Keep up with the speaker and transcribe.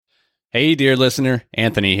Hey, dear listener,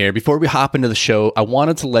 Anthony here. Before we hop into the show, I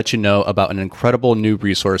wanted to let you know about an incredible new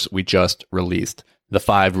resource we just released, The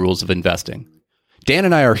 5 Rules of Investing. Dan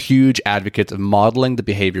and I are huge advocates of modeling the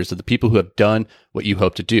behaviors of the people who have done what you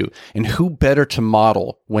hope to do. And who better to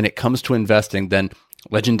model when it comes to investing than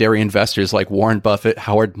legendary investors like Warren Buffett,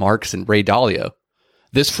 Howard Marks, and Ray Dalio?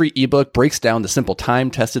 This free ebook breaks down the simple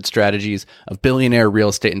time-tested strategies of billionaire real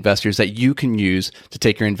estate investors that you can use to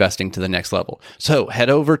take your investing to the next level. So head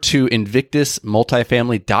over to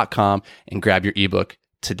invictusmultifamily.com and grab your ebook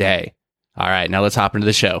today. All right, now let's hop into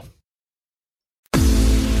the show.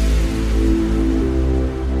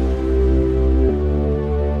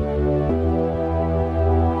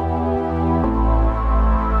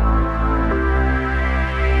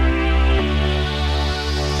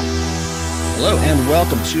 Hello and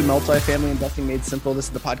welcome to Multifamily Investing Made Simple. This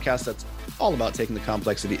is the podcast that's all about taking the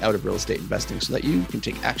complexity out of real estate investing so that you can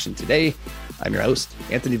take action today. I'm your host,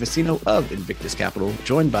 Anthony Vicino of Invictus Capital,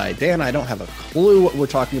 joined by Dan. I don't have a clue what we're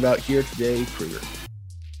talking about here today, Kruger.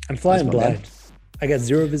 I'm flying blind. I got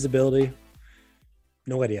zero visibility.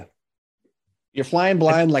 No idea. You're flying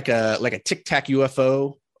blind like a Tic Tac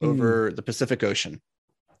UFO over the Pacific Ocean.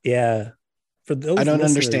 Yeah. For those I don't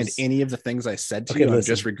understand any of the things I said to you. I'm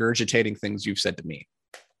listen. just regurgitating things you've said to me.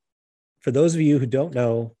 For those of you who don't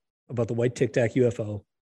know about the white Tic Tac UFO,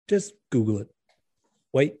 just Google it.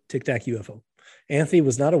 White Tic Tac UFO. Anthony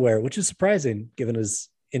was not aware, which is surprising given his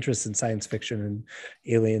interest in science fiction and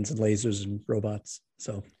aliens and lasers and robots.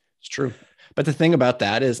 So it's true. But the thing about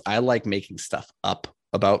that is I like making stuff up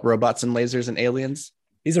about robots and lasers and aliens.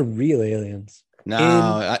 These are real aliens.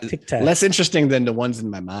 No, less interesting than the ones in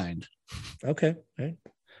my mind. Okay. All right.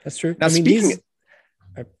 That's true. Now,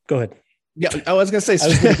 go ahead. Yeah, I was going to say, I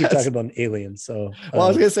was going to keep talking about aliens. So, I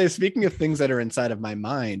was going to say, speaking of things that are inside of my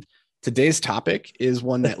mind, today's topic is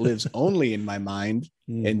one that lives only in my mind.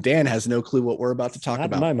 And Dan has no clue what we're about to talk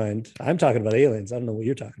about. In my mind, I'm talking about aliens. I don't know what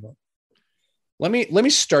you're talking about. Let me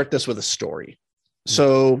start this with a story.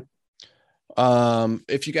 So,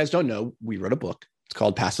 if you guys don't know, we wrote a book. It's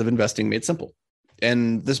called Passive Investing Made Simple.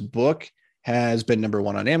 And this book has been number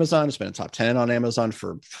 1 on Amazon. It's been in top 10 on Amazon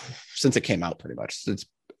since it came out, pretty much. It's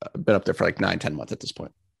been up there for like 9-10 months at this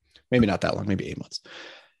point. Maybe not that long, maybe 8 months.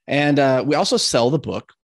 And we also sell the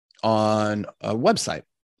book on a website.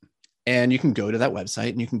 And you can go to that website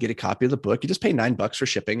and you can get a copy of the book. You just pay $9 for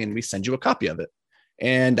shipping and we send you a copy of it.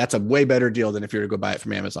 And that's a way better deal than if you were to go buy it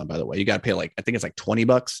from Amazon, by the way. You got to pay I think it's like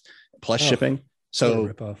 $20 plus shipping.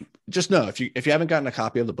 So just know if you haven't gotten a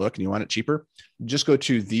copy of the book and you want it cheaper, just go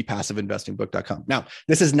to thepassiveinvestingbook.com. Now,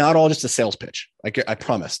 this is not all just a sales pitch. I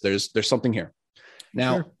promise there's something here.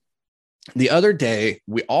 Now, The other day,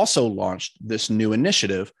 we also launched this new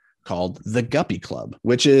initiative called the Guppy Club,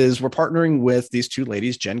 which is we're partnering with these two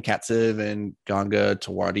ladies, Jen Katsev and Ganga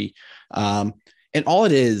Tawadi. And all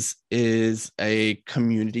it is a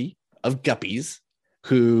community of guppies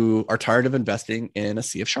who are tired of investing in a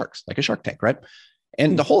sea of sharks, like a Shark Tank, right?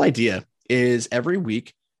 And the whole idea is every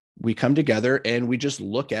week we come together and we just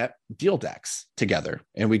look at deal decks together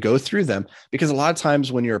and we go through them, because a lot of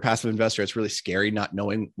times when you're a passive investor, it's really scary not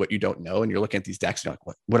knowing what you don't know. And you're looking at these decks and you're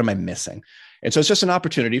like, what am I missing? And so it's just an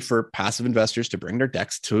opportunity for passive investors to bring their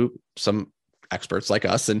decks to some experts like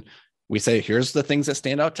us. And we say, here's the things that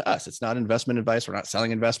stand out to us. It's not investment advice. We're not selling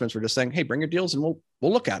investments. We're just saying, hey, bring your deals and we'll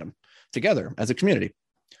look at them together as a community.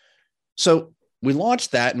 So we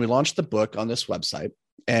launched that and we launched the book on this website,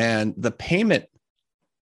 and the payment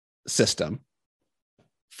system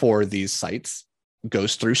for these sites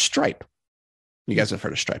goes through Stripe. You guys have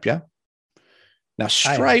heard of Stripe, yeah? Now,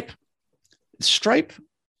 Stripe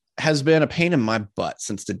has been a pain in my butt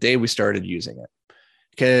since the day we started using it,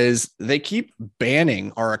 because they keep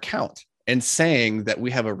banning our account and saying that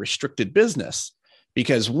we have a restricted business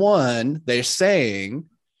because, one, they're saying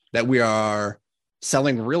that we are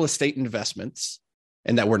selling real estate investments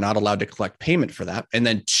and that we're not allowed to collect payment for that. And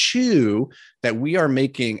then 2, that we are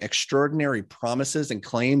making extraordinary promises and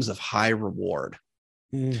claims of high reward.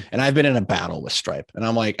 And I've been in a battle with Stripe, and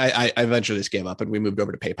I'm like, I eventually just gave up and we moved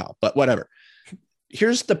over to PayPal, but whatever.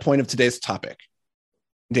 Here's the point of today's topic.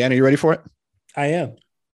 Dan, are you ready for it? I am.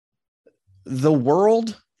 The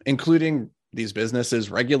world, including these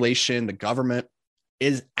businesses, regulation, the government,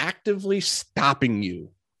 is actively stopping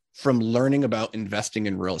you from learning about investing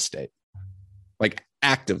in real estate, like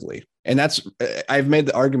actively. And I've made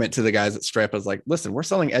the argument to the guys at Stripe. I was like, listen, we're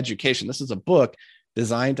selling education. This is a book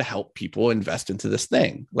designed to help people invest into this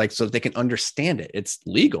thing, like, so that they can understand it. It's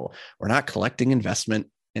legal. We're not collecting investments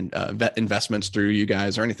through you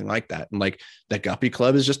guys or anything like that. And like, the Guppy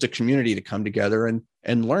Club is just a community to come together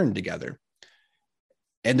and learn together.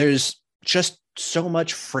 And there's just so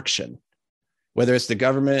much friction, whether it's the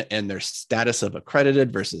government and their status of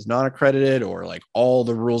accredited versus non-accredited, or like all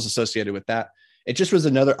the rules associated with that. It just was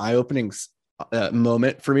another eye-opening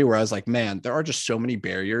moment for me where I was like, man, there are just so many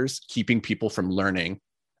barriers keeping people from learning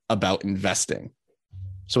about investing.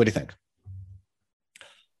 So what do you think?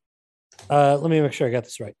 Let me make sure I got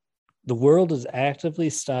this right. The world is actively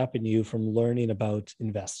stopping you from learning about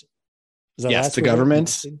investing. Yes, the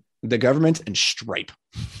government and Stripe.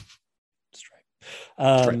 Stripe.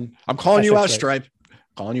 I'm calling you out, Stripe.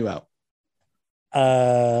 Calling you out.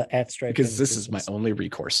 At Stripe, because this is my only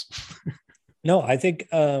recourse. No, I think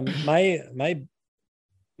my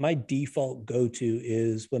default go-to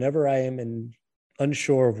is whenever I am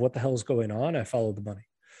unsure of what the hell is going on, I follow the money.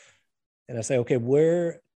 And I say, okay,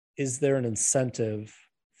 where is there an incentive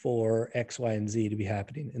for X, Y, and Z to be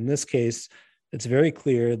happening? In this case, it's very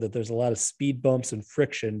clear that there's a lot of speed bumps and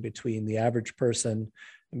friction between the average person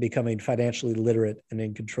and becoming financially literate and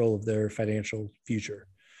in control of their financial future.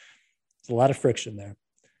 There's a lot of friction there.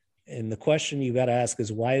 And the question you got to ask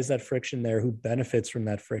is, why is that friction there? Who benefits from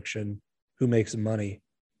that friction? Who makes money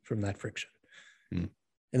from that friction? And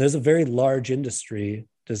there's a very large industry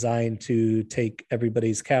designed to take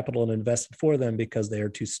everybody's capital and invest it for them because they are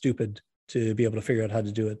too stupid to be able to figure out how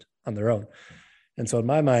to do it on their own. And so in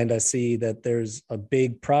my mind, I see that there's a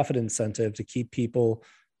big profit incentive to keep people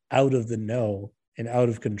out of the know and out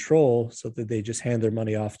of control so that they just hand their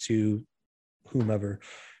money off to whomever,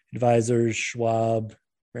 advisors, Schwab,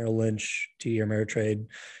 Merrill Lynch, TD Ameritrade.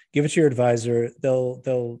 Give it to your advisor.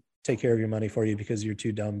 They'll take care of your money for you because you're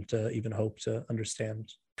too dumb to even hope to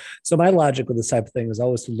understand. So my logic with this type of thing is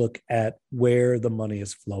always to look at where the money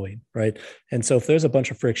is flowing, right? And so if there's a bunch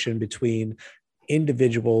of friction between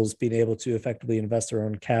individuals being able to effectively invest their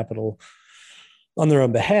own capital on their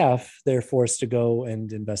own behalf, they're forced to go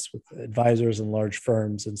and invest with advisors and large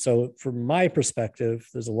firms. And so from my perspective,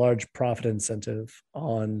 there's a large profit incentive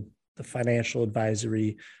on the financial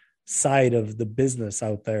advisory side of the business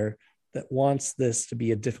out there that wants this to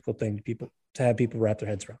be a difficult thing to have people wrap their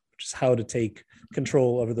heads around, which is how to take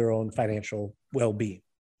control over their own financial well-being.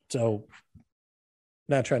 So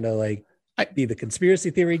not trying to be the conspiracy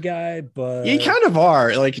theory guy, but you kind of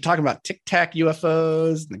are. Like, you're talking about Tic Tac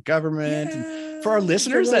UFOs and the government. Yeah, and for our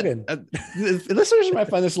listeners, listeners might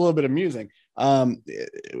find this a little bit amusing.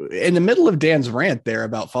 In the middle of Dan's rant there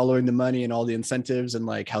about following the money and all the incentives and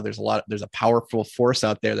like how there's a powerful force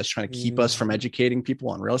out there that's trying to keep us from educating people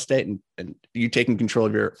on real estate and you taking control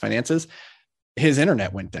of your finances, his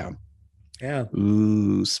internet went down. Yeah.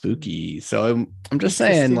 Ooh, spooky. So I'm just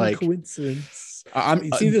saying, like, coincidence.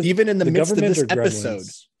 Even in the midst of this episode,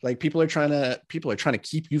 like people are trying to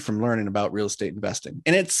keep you from learning about real estate investing.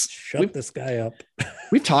 And shut this guy up.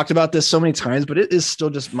 We've talked about this so many times, but it is still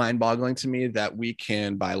just mind-boggling to me that we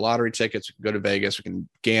can buy lottery tickets, we can go to Vegas, we can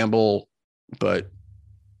gamble, but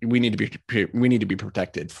we need to be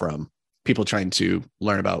protected from people trying to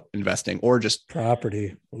learn about investing or just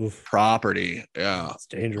property. Oof. Property. Yeah. It's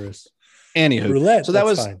dangerous. Anywho, roulette. So that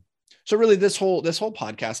was fine. So really this whole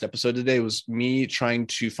podcast episode today was me trying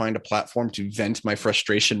to find a platform to vent my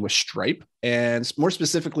frustration with Stripe, and more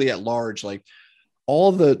specifically at large, like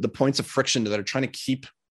all the points of friction that are trying to keep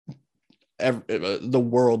the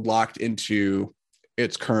world locked into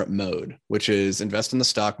its current mode, which is invest in the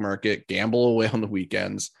stock market, gamble away on the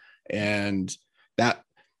weekends. And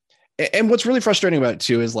what's really frustrating about it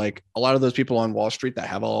too is like a lot of those people on Wall Street that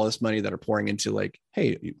have all this money that are pouring into like,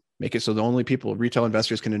 hey, you make it so the only people, retail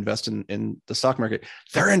investors, can invest in the stock market.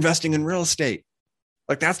 They're investing in real estate.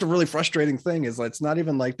 Like, that's the really frustrating thing, is it's not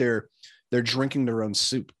even like they're drinking their own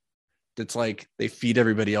soup. It's like they feed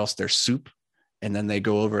everybody else their soup and then they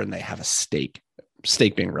go over and they have a steak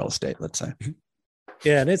being real estate, let's say.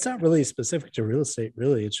 Yeah. And it's not really specific to real estate,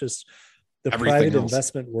 really. It's just the Everything private else.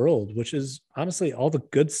 Investment world, which is honestly all the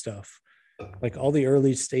good stuff, like all the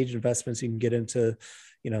early stage investments you can get into.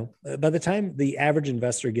 By the time the average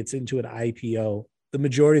investor gets into an IPO, the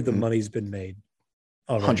majority of the money's been made.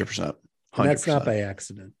 100%. And that's not by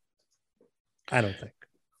accident, I don't think.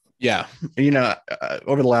 Yeah.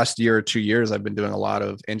 Over the last year or 2 years, I've been doing a lot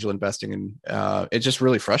of angel investing, and it's just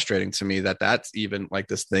really frustrating to me that that's even like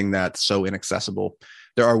this thing that's so inaccessible.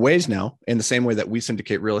 There are ways now, in the same way that we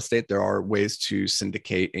syndicate real estate, there are ways to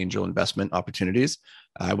syndicate angel investment opportunities.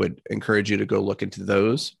 I would encourage you to go look into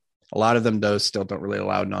those. A lot of them, though, still don't really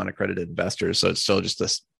allow non-accredited investors. So it's still just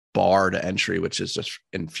this bar to entry, which is just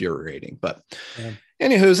infuriating. But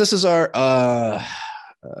anywho, this is our, I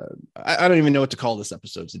don't even know what to call this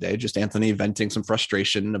episode today. Just Anthony venting some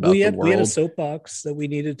frustration about the world. We had a soapbox that we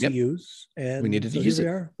needed to use, and we needed to use it.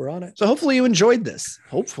 We're on it. So hopefully you enjoyed this.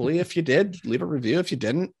 Hopefully, if you did, leave a review. If you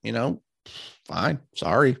didn't, Fine.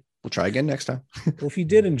 Sorry. We'll try again next time. Well, if you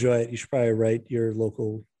did enjoy it, you should probably write your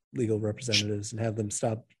local legal representatives and have them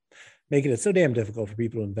stop making it so damn difficult for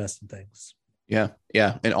people to invest in things. Yeah.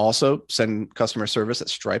 Yeah. And also send customer service at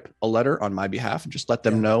Stripe a letter on my behalf and just let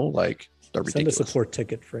them know, like, they're ridiculous. Send a support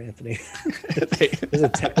ticket for Anthony. There's a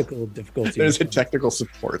technical difficulty. There's a technical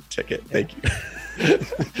support ticket. Thank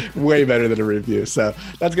you. Way better than a review. So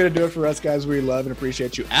that's going to do it for us, guys. We love and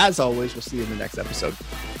appreciate you. As always, we'll see you in the next episode.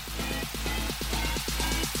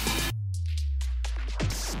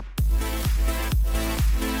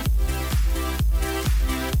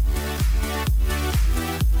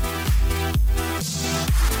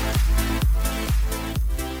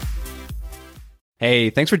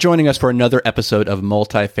 Hey, thanks for joining us for another episode of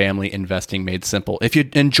Multifamily Investing Made Simple. If you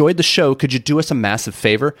enjoyed the show, could you do us a massive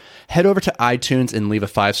favor? Head over to iTunes and leave a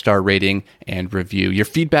 5-star rating and review. Your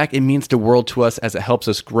feedback, it means the world to us as it helps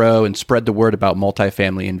us grow and spread the word about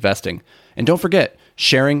multifamily investing. And don't forget,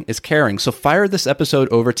 sharing is caring. So fire this episode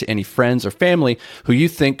over to any friends or family who you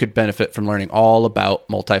think could benefit from learning all about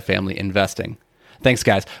multifamily investing. Thanks,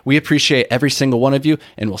 guys. We appreciate every single one of you,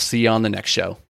 and we'll see you on the next show.